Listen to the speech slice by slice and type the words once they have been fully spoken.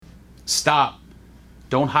Stop.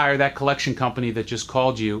 Don't hire that collection company that just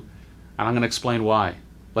called you, and I'm going to explain why.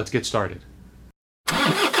 Let's get started.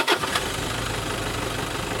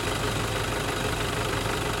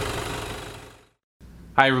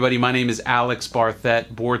 Hi everybody, my name is Alex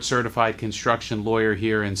Barthet, board certified construction lawyer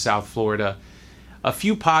here in South Florida. A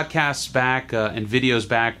few podcasts back and videos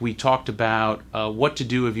back, we talked about what to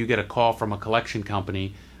do if you get a call from a collection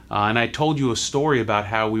company, and I told you a story about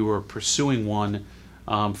how we were pursuing one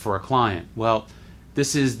for a client. Well,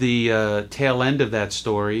 this is the tail end of that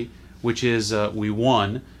story, which is we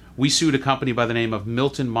won. We sued a company by the name of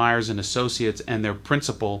Milton Myers and Associates and their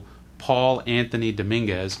principal, Paul Anthony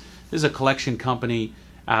Dominguez. This is a collection company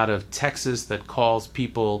out of Texas that calls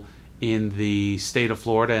people in the state of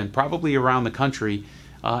Florida and probably around the country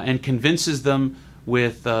and convinces them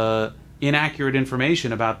with inaccurate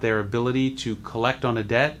information about their ability to collect on a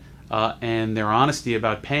debt and their honesty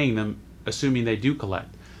about paying them, assuming they do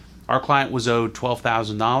collect. Our client was owed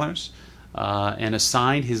 $12,000 and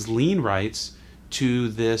assigned his lien rights to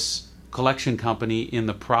this collection company in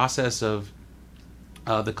the process of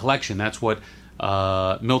the collection. That's what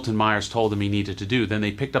Milton Myers told him he needed to do. Then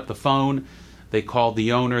they picked up the phone, they called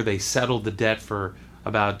the owner, they settled the debt for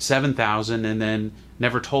about $7,000 and then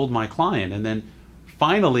never told my client. And then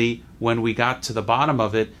finally, when we got to the bottom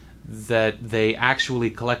of it, that they actually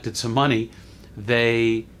collected some money,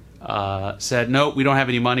 they said, no, we don't have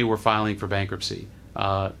any money, we're filing for bankruptcy.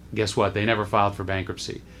 Guess what? They never filed for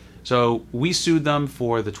bankruptcy. So we sued them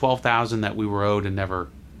for the $12,000 that we were owed and never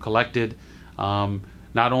collected. Not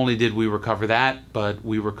only did we recover that, but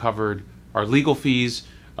we recovered our legal fees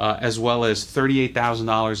as well as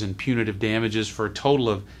 $38,000 in punitive damages for a total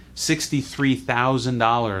of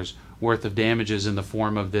 $63,000 worth of damages in the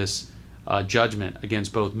form of this judgment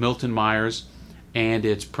against both Milton Myers and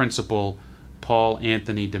its principal, Paul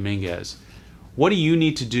Anthony Dominguez. What do you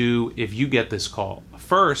need to do if you get this call?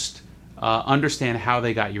 First, understand how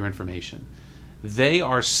they got your information. They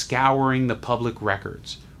are scouring the public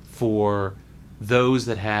records for those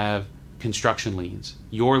that have construction liens.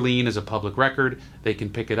 Your lien is a public record. They can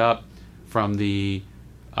pick it up from the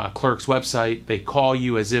clerk's website. They call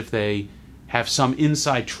you as if they have some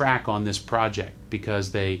inside track on this project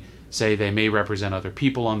because they say they may represent other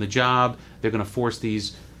people on the job. They're going to force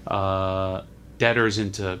these debtors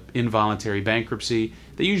into involuntary bankruptcy.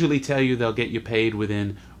 They usually tell you they'll get you paid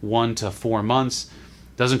within 1 to 4 months.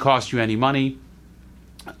 Doesn't cost you any money.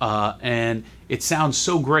 And it sounds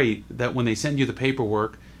so great that when they send you the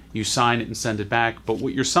paperwork, you sign it and send it back. But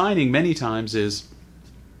what you're signing many times is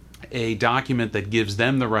a document that gives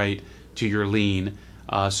them the right to your lien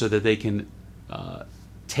so that they can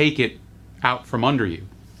take it out from under you.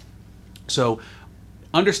 So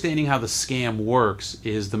understanding how the scam works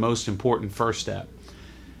is the most important first step.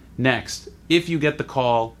 Next, if you get the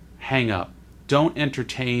call, hang up. Don't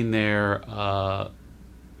entertain their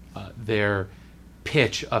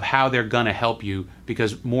pitch of how they're going to help you,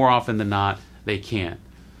 because more often than not, they can't.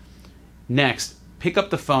 Next, pick up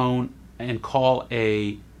the phone and call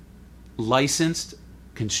a licensed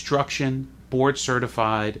construction board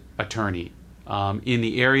certified attorney in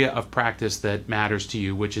the area of practice that matters to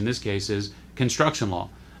you, which in this case is construction law.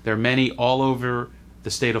 There are many all over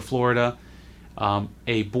the state of Florida.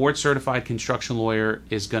 A board certified construction lawyer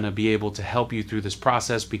is going to be able to help you through this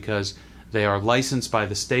process because they are licensed by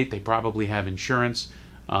the state. They probably have insurance.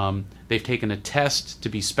 They've taken a test to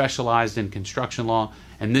be specialized in construction law,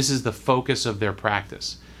 and this is the focus of their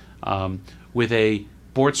practice. With a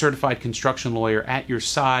board certified construction lawyer at your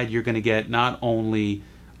side, you're going to get not only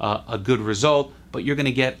a good result, but you're going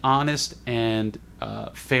to get honest and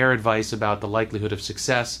fair advice about the likelihood of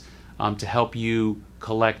success to help you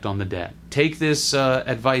collect on the debt. Take this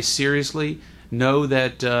advice seriously. Know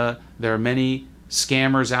that there are many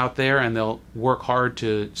scammers out there and they'll work hard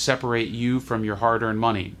to separate you from your hard-earned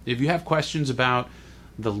money. If you have questions about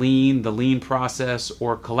the lien process,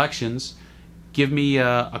 or collections, give me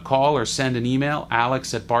a call or send an email,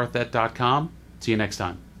 alex@barthet.com. See you next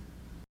time.